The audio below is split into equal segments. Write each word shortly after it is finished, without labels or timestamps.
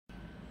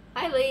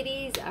Hi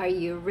ladies, are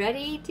you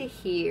ready to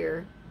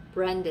hear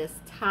Brenda's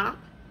top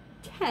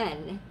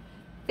 10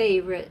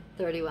 favorite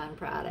 31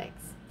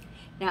 products?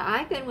 Now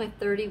I've been with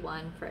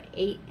 31 for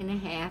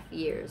 8.5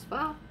 years.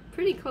 Well,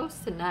 pretty close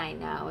to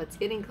 9 now. It's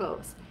getting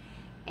close.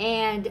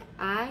 And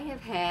I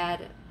have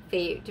had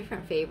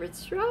different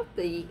favorites throughout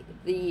the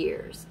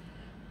years.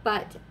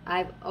 But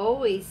I've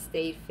always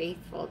stayed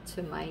faithful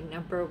to my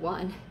number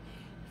one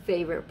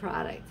favorite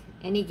product.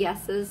 Any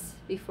guesses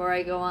before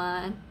I go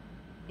on?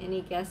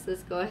 Any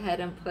guesses? Go ahead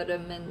and put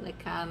them in the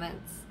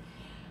comments.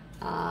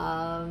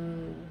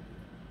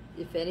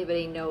 If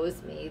anybody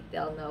knows me,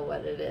 they'll know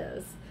what it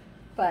is.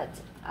 But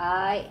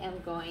I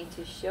am going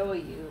to show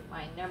you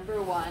my number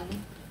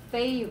one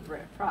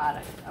favorite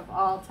product of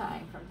all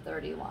time from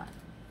 31.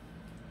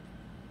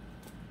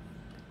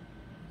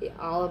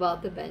 All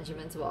About the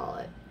Benjamin's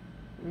wallet.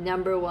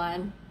 Number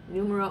one,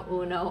 numero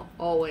uno,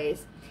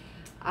 always.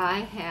 I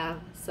have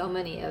so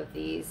many of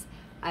these.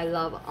 I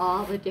love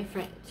all the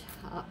different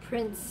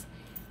prints,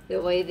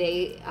 the way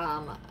they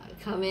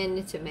come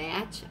in to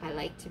match. I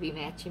like to be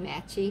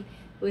matchy-matchy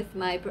with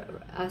my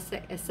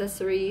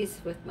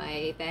accessories, with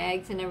my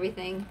bags and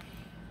everything.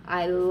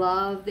 I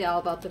love the All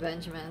About the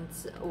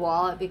Benjamin's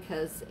wallet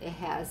because it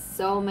has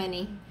so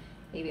many.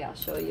 Maybe I'll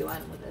show you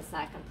one when it's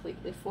not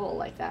completely full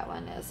like that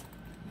one is.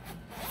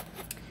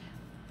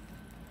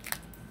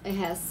 It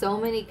has so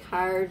many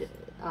card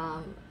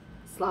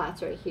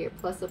slots right here,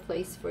 plus a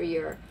place for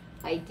your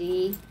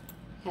ID.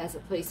 Has a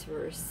place for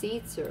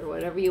receipts or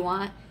whatever you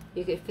want.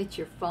 You could fit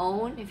your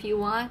phone if you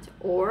want,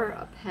 or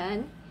a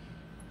pen.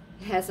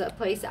 It has a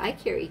place, I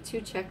carry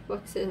 2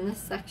 checkbooks in this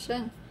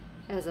section.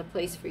 It has a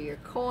place for your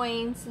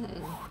coins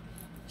and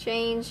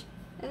change.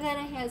 And then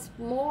it has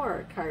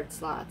more card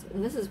slots.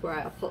 And this is where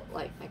I'll put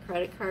like my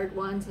credit card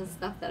ones and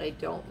stuff that I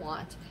don't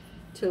want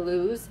to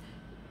lose.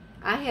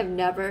 I have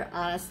never,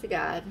 honest to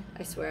God,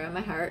 I swear on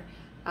my heart,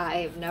 I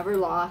have never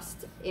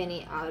lost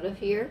any out of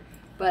here.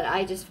 But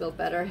I just feel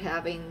better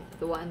having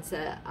the ones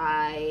that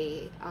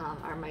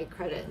are my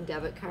credit and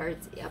debit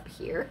cards up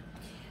here,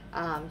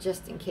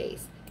 just in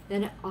case.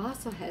 Then it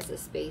also has a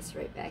space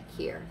right back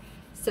here.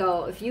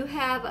 So if you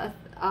have a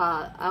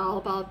All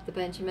About the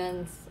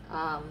Benjamin's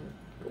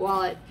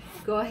wallet,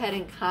 go ahead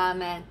and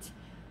comment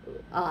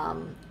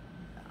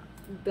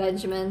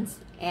Benjamin's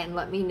and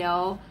let me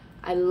know.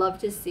 I love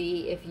to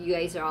see if you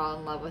guys are all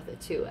in love with it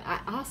too.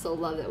 I also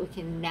love that we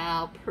can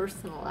now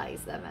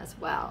personalize them as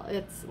well.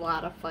 It's a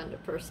lot of fun to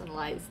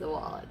personalize the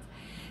wallets.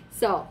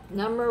 So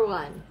number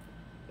one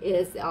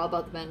is All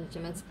About the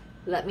Benjamins.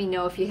 Let me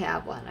know if you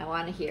have one. I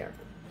want to hear.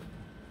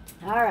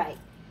 All right,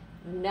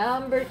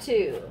 number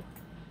two.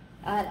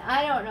 And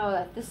I don't know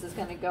that this is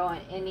going to go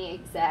in any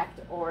exact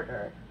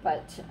order,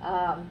 but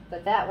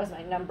that was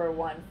my number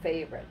one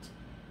favorite.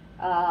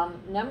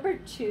 Number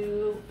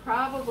two,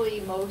 probably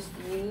most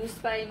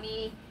used by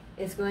me,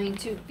 is going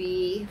to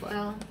be,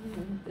 well,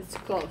 it's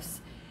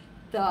close,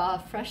 the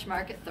Fresh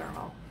Market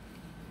Thermal.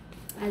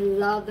 I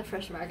love the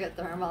Fresh Market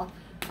Thermal.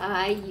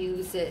 I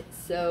use it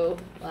so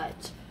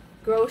much.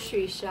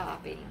 Grocery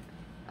shopping,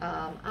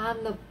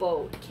 on the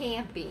boat,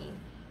 camping,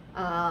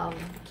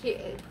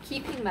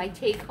 keeping my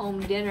take-home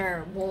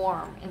dinner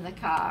warm in the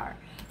car.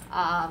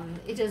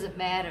 It doesn't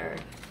matter.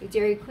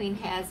 Dairy Queen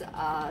has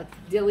a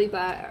dilly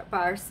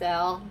bar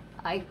sale.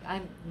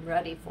 I'm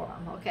ready for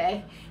them,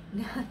 okay?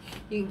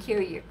 You can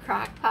carry your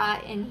crock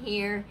pot in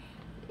here.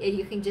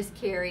 You can just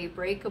carry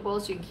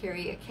breakables. You can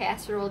carry a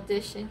casserole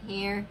dish in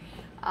here.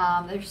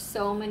 There's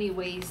so many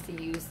ways to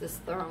use this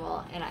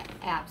thermal, and I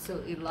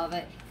absolutely love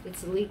it.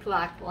 It's leak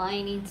lock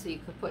lining, so you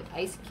can put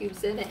ice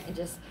cubes in it and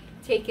just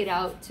take it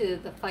out to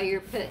the fire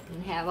pit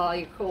and have all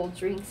your cold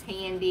drinks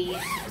handy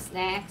and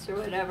snacks or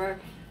whatever.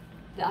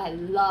 I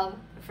love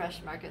the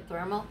Fresh Market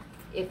Thermal.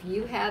 If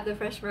you have the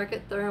Fresh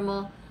Market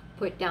Thermal,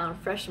 put down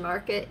Fresh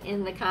Market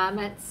in the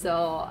comments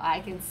so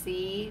I can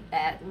see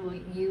that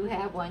you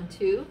have one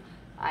too.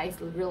 I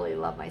really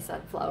love my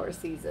Sunflower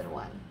Season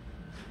one.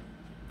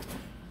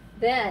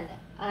 Then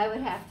I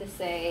would have to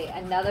say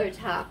another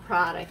top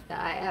product that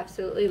I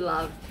absolutely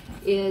love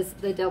is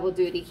the Double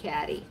Duty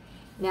Caddy.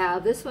 Now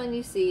this one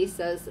you see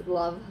says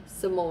Love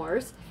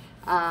S'mores.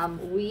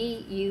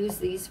 We use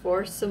these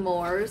for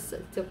s'mores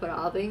to put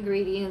all the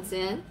ingredients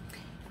in.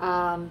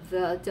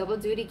 The Double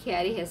Duty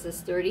Caddy has a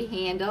sturdy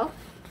handle.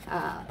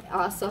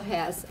 Also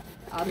has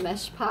a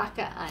mesh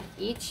pocket on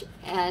each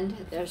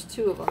end. There's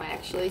 2 of them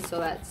actually, so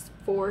that's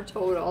 4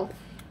 total,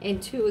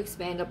 and 2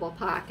 expandable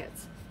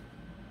pockets.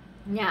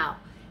 Now,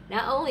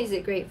 not only is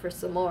it great for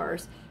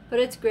s'mores, but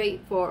it's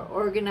great for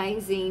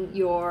organizing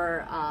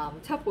your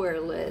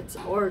Tupperware lids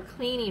or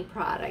cleaning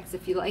products.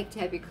 If you like to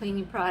have your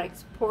cleaning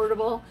products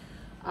portable,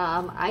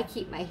 I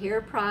keep my hair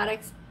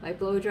products, my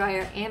blow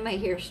dryer, and my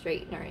hair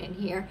straightener in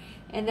here.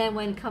 And then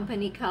when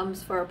company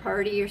comes for a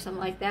party or something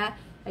like that,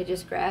 I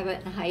just grab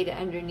it and hide it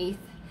underneath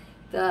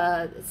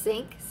the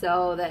sink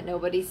so that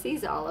nobody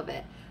sees all of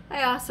it.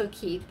 I also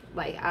keep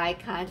my eye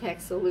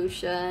contact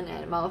solution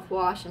and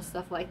mouthwash and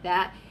stuff like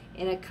that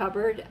in a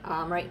cupboard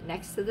right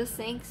next to the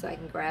sink so I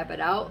can grab it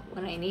out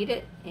when I need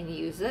it and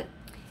use it.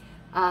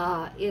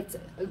 It's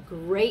a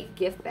great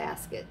gift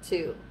basket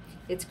too.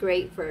 It's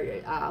great for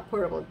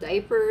portable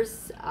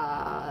diapers,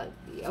 a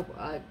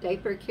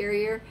diaper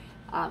carrier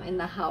in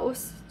the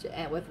house,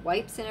 and with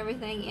wipes and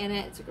everything in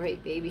it. It's a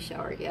great baby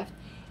shower gift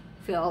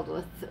filled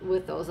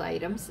with those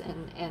items,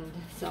 and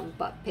some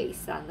butt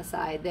paste on the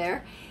side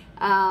there.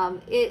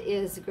 It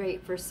is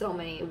great for so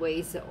many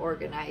ways to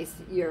organize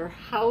your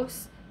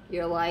house,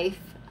 your life.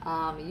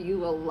 You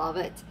will love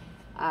it.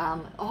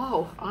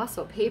 Oh,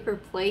 also paper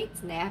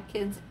plates,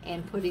 napkins,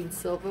 and putting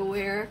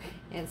silverware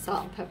and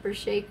salt and pepper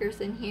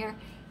shakers in here.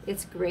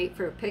 It's great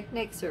for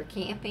picnics or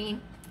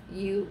camping.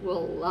 You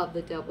will love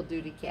the Double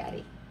Duty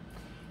Caddy.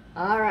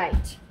 All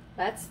right,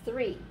 that's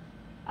 3.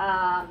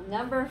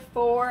 Number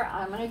 4,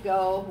 I'm going to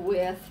go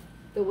with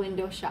the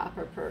Window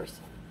Shopper purse.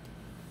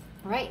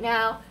 Right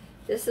now,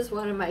 this is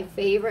one of my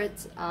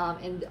favorites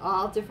in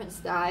all different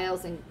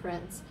styles and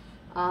prints.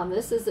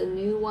 This is a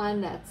new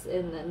one that's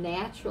in the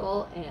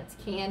natural, and it's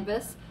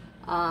canvas.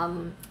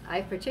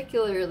 I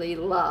particularly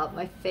love,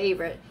 my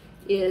favorite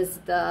is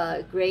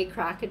the gray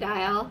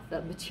crocodile.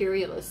 The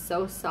material is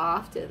so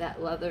soft,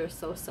 that leather is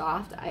so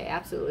soft. I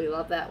absolutely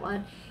love that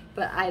one.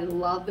 But I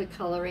love the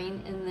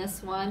coloring in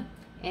this one,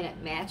 and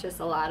it matches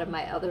a lot of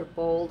my other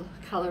bold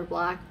color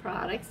block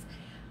products.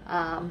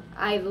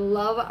 I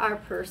love our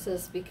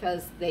purses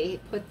because they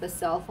put the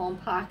cell phone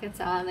pockets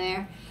on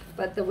there,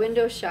 but the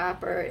Window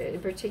Shopper in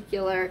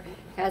particular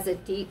has a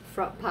deep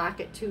front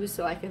pocket too,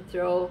 so I can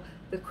throw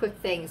the quick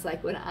things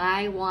like when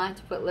I want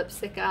to put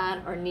lipstick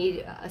on or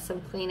need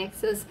some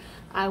Kleenexes,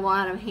 I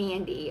want them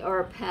handy, or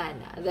a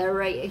pen. They're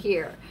right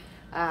here.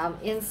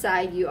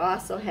 Inside you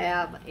also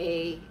have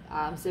a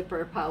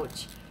zipper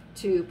pouch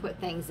to put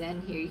things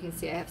in. Here you can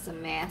see I have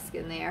some mask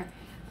in there.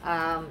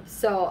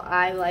 So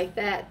I like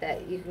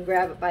that you can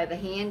grab it by the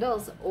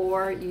handles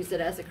or use it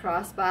as a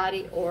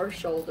crossbody or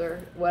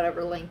shoulder,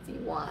 whatever length you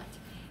want.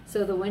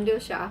 So the Window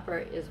Shopper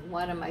is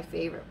one of my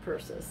favorite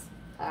purses.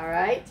 All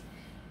right,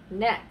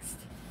 next,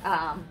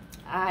 I'm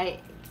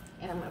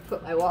going to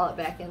put my wallet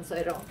back in so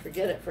I don't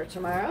forget it for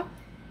tomorrow.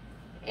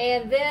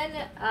 And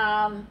then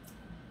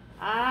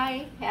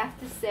I have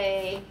to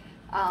say,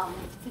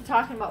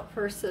 talking about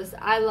purses,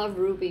 I love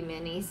Ruby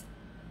Minis.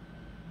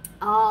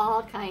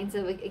 All kinds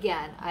of,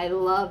 again, I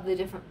love the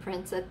different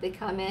prints that they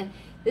come in.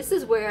 This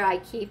is where I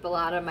keep a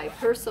lot of my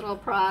personal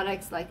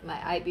products, like my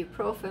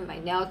ibuprofen, my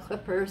nail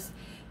clippers,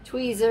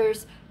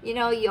 tweezers. You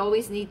know, you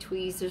always need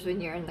tweezers when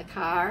you're in the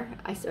car.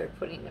 I started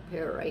putting a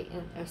pair right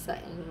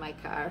in my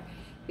car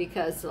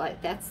because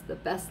like that's the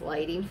best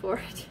lighting for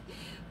it.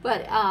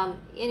 But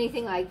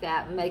anything like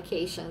that,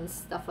 medications,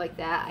 stuff like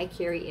that, I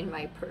carry in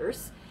my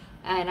purse.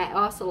 And I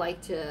also like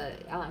to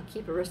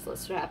keep a wristlet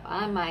strap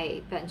on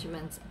my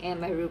Benjamins and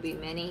my Ruby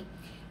Mini.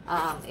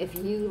 If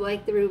you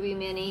like the Ruby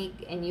Mini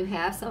and you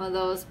have some of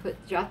those,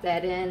 drop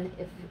that in.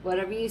 If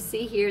whatever you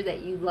see here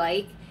that you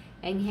like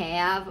and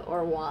have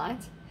or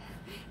want,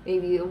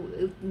 maybe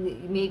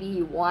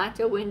you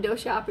want a Window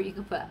Shopper, you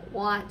can put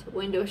want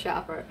Window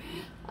Shopper.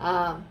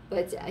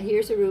 But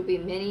here's a Ruby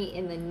Mini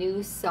in the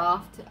new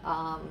soft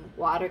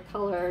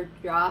watercolor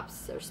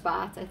drops or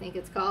spots, I think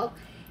it's called.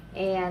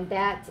 And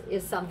that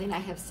is something I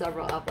have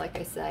several of. Like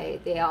I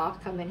say, they all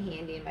come in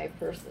handy in my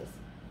purses.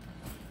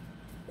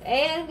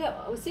 And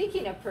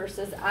speaking of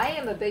purses, I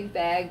am a big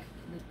bag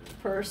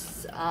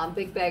purse,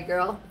 big bag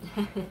girl,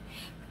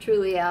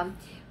 truly am.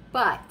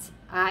 But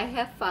I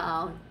have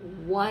found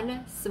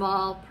one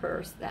small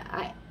purse that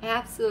I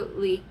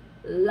absolutely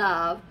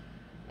love,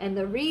 and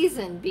the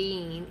reason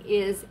being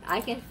is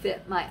I can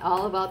fit my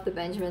All About the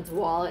Benjamins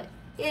wallet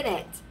in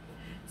it.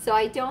 So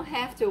I don't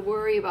have to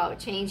worry about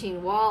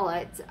changing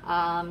wallets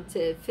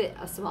to fit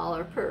a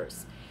smaller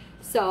purse.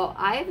 So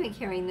I've been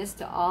carrying this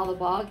to all the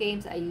ball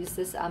games. I used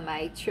this on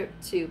my trip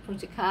to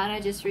Punta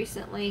Cana just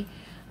recently.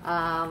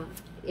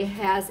 It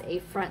has a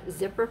front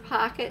zipper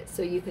pocket,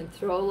 so you can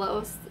throw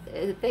those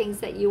things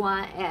that you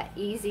want at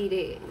easy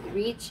to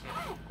reach,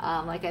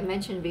 like I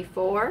mentioned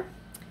before.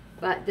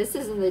 But this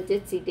is in the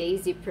Ditsy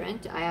Daisy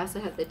print. I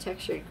also have the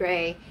textured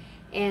gray.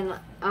 And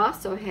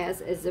also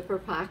has a zipper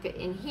pocket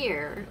in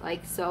here,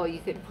 like so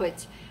you could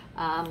put,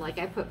 like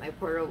I put my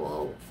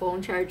portable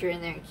phone charger in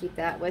there and keep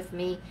that with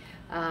me.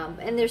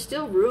 And there's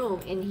still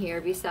room in here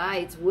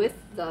besides with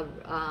the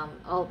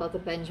All About the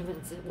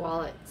Benjamins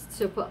wallet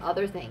to put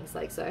other things,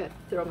 like so I have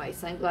to throw my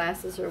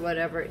sunglasses or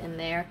whatever in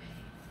there.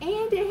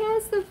 And it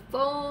has the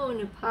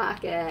phone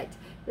pocket,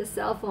 the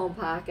cell phone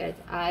pocket.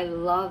 I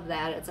love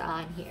that it's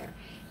on here.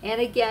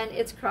 And again,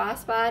 it's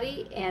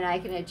crossbody, and I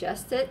can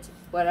adjust it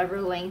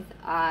whatever length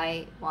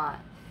I want.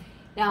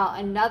 Now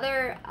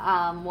another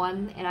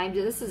one, and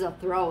this is a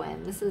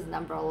throw-in. This is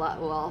number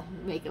 11. Well,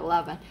 make it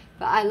 11.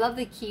 But I love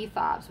the key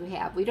fobs we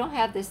have. We don't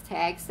have this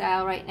tag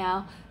style right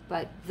now,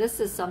 but this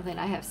is something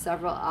I have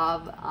several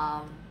of.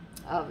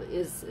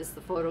 Is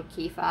the photo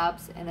key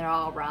fobs, and they're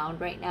all round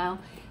right now.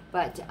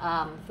 But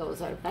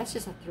that's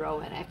just a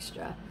throw-in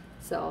extra.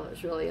 So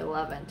it's really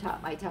 11.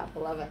 My top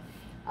 11.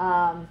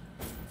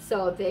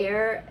 So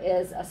there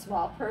is a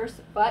small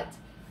purse, but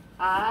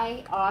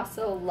I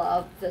also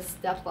love the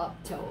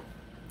step-up tote.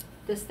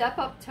 the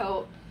step-up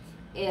tote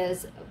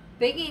is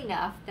big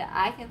enough that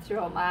I can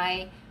throw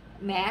my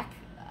Mac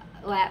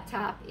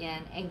laptop in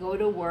and go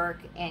to work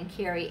and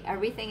carry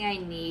everything I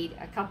need,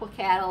 a couple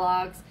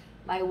catalogs,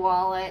 my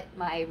wallet,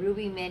 my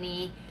Ruby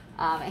Mini.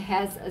 It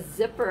has a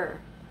zipper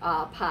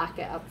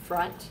pocket up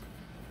front,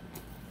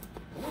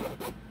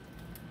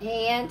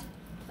 and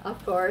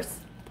of course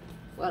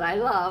what I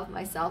love,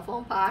 my cell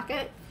phone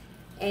pocket,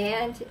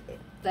 and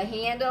the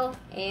handle,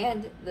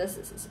 and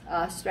this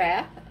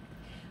strap.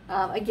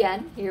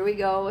 Again, here we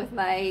go with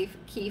my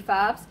key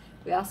fobs.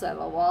 We also have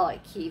a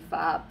wallet key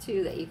fob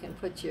too that you can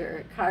put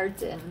your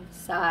cards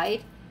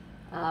inside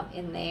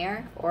in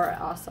there, or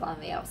also on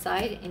the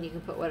outside, and you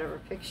can put whatever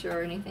picture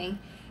or anything.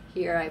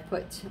 Here I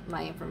put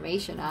my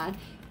information on,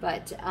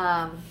 but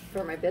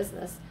for my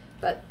business.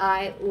 But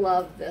I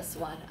love this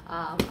one.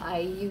 I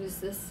use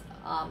this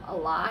a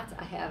lot.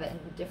 I have it in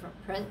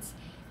different prints,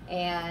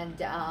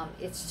 and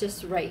it's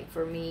just right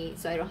for me,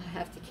 so I don't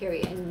have to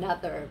carry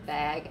another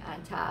bag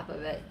on top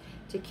of it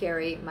to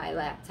carry my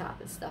laptop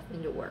and stuff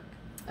into work.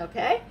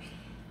 Okay,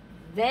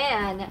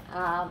 then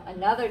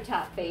another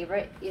top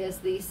favorite is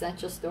the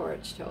Essential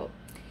Storage Tote.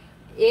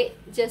 It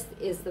just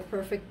is the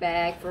perfect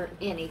bag for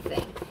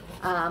anything.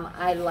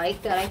 I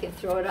like that I can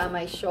throw it on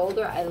my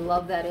shoulder. I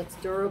love that it's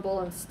durable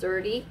and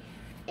sturdy,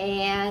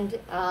 and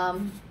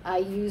I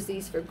use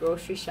these for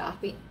grocery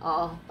shopping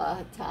all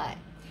the time.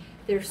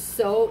 They're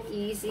so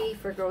easy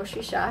for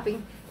grocery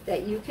shopping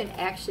that you can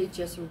actually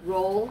just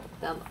roll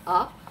them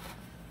up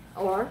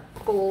or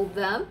fold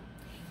them.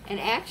 And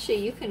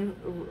actually you can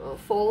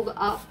fold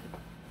up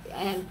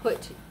and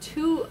put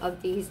 2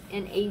 of these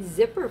in a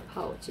zipper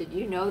pouch. Did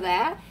you know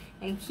that?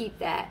 And keep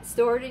that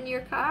stored in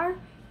your car.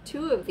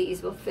 2 of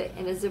these will fit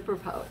in a zipper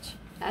pouch.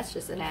 That's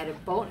just an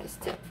added bonus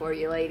tip for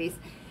you ladies.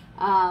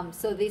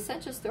 So the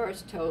Essential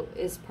Storage Tote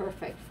is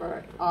perfect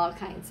for all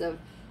kinds of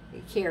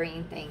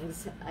carrying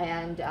things.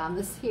 And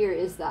this here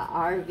is the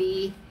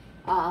RV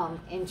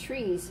and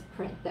trees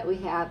print that we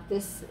have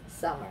this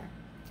summer.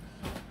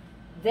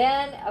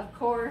 Then, of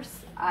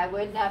course, I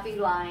would not be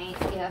lying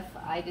if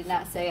I did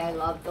not say I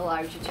love the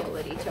large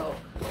utility tote,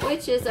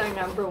 which is our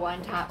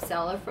 #1 top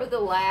seller for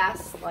the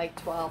last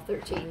like 12,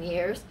 13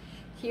 years.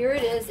 Here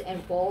it is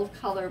in bold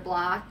color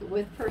block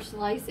with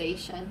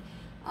personalization.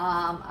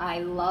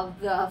 I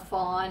love the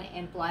fawn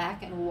and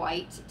black and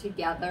white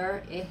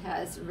together. It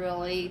has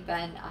really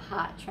been a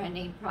hot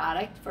trending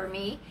product for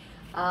me.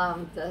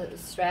 The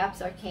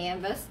straps are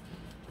canvas.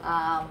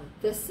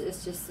 This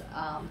is just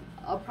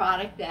a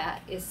product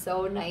that is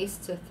so nice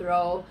to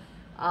throw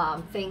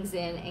things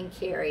in and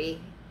carry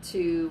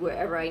to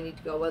wherever I need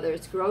to go, whether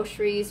it's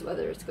groceries,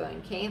 whether it's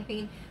going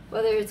camping,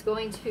 whether it's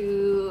going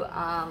to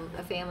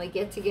a family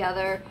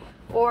get-together,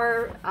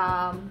 or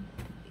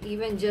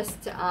even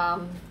just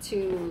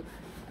to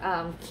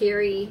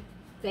carry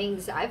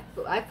things. I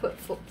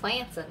put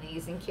plants on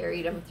these and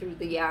carried them through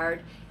the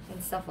yard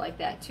and stuff like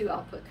that too.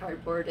 I'll put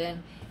cardboard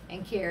in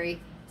and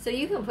carry. So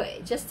you can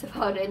put just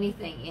about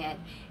anything in.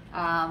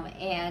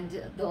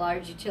 And the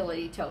large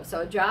utility tote.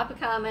 So drop a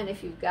comment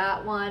if you've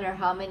got one or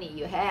how many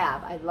you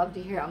have. I'd love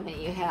to hear how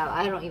many you have.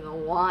 I don't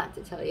even want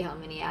to tell you how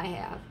many I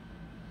have.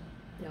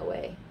 No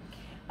way.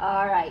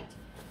 All right.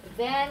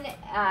 Then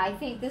I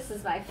think this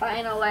is my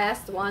final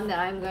last one that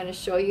I'm going to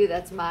show you.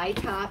 That's my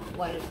top,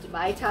 one of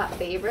my top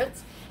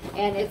favorites.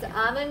 And it's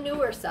on the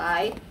newer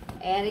side.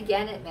 And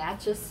again, it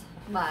matches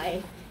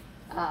my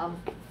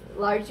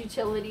large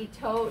utility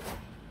tote.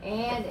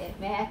 And it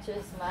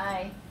matches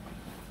my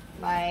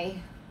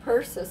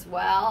purse as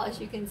well.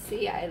 As you can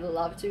see, I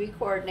love to be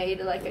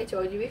coordinated like I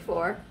told you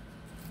before.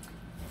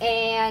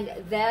 And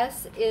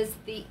this is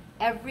the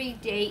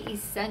Everyday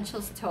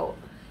Essentials Tote.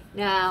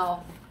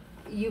 Now,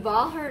 you've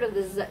all heard of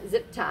the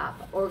zip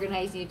top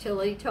organizing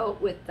utility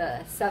tote with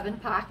the 7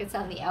 pockets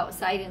on the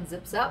outside and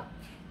zips up.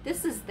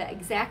 This is the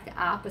exact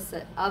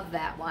opposite of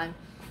that one.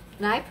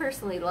 And I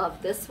personally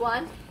love this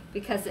one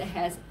because it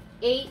has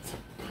 8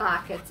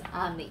 pockets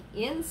on the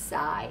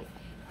inside,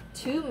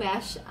 2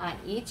 mesh on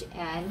each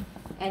end,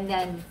 and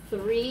then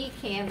 3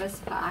 canvas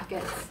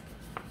pockets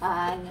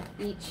on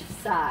each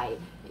side.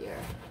 Here,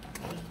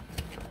 let me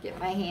get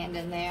my hand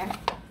in there.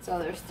 So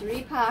there's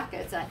 3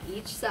 pockets on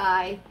each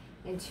side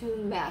and 2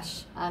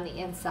 mesh on the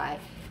inside.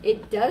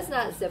 It does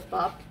not zip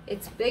up.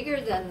 It's bigger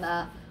than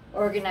the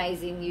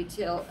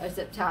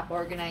zip top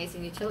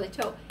organizing utility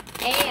tote,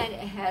 and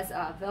it has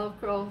a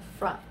Velcro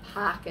front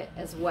pocket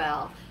as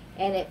well.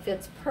 And it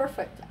fits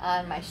perfect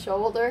on my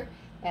shoulder,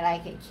 and I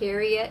can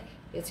carry it.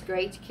 It's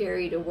great to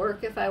carry to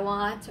work if I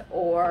want,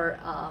 or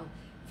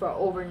for an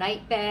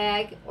overnight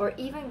bag, or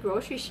even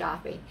grocery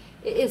shopping.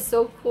 It is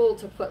so cool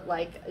to put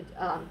like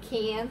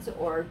cans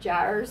or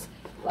jars,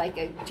 like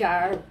a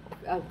jar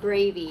of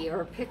gravy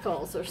or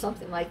pickles or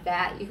something like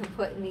that. You can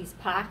put in these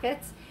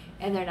pockets,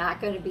 and they're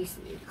not going to be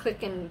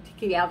clicking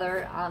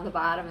together on the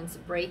bottom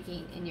and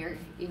breaking in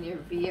your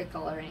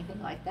vehicle or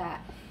anything like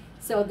that.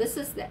 So this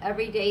is the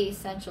Everyday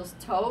Essentials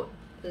Tote.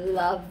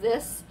 Love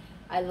this.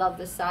 I love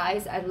the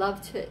size. I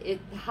love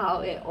how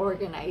it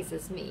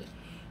organizes me.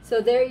 So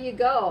there you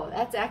go.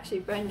 That's actually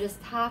Brenda's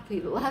top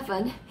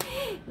 11,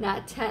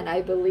 not 10,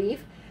 I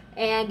believe.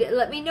 And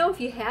let me know if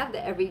you have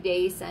the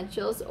Everyday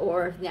Essentials,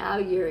 or if now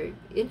your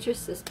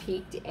interest is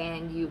piqued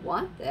and you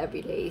want the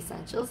Everyday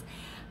Essentials.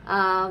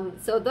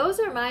 So those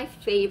are my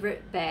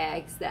favorite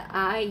bags that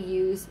I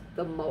use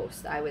the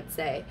most, I would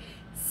say.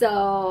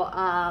 So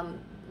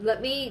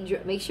let me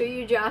make sure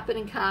you drop it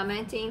in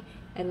commenting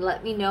and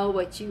let me know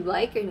what you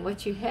like and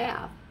what you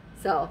have.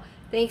 So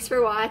thanks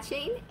for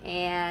watching,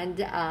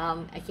 and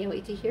I can't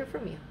wait to hear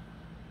from you.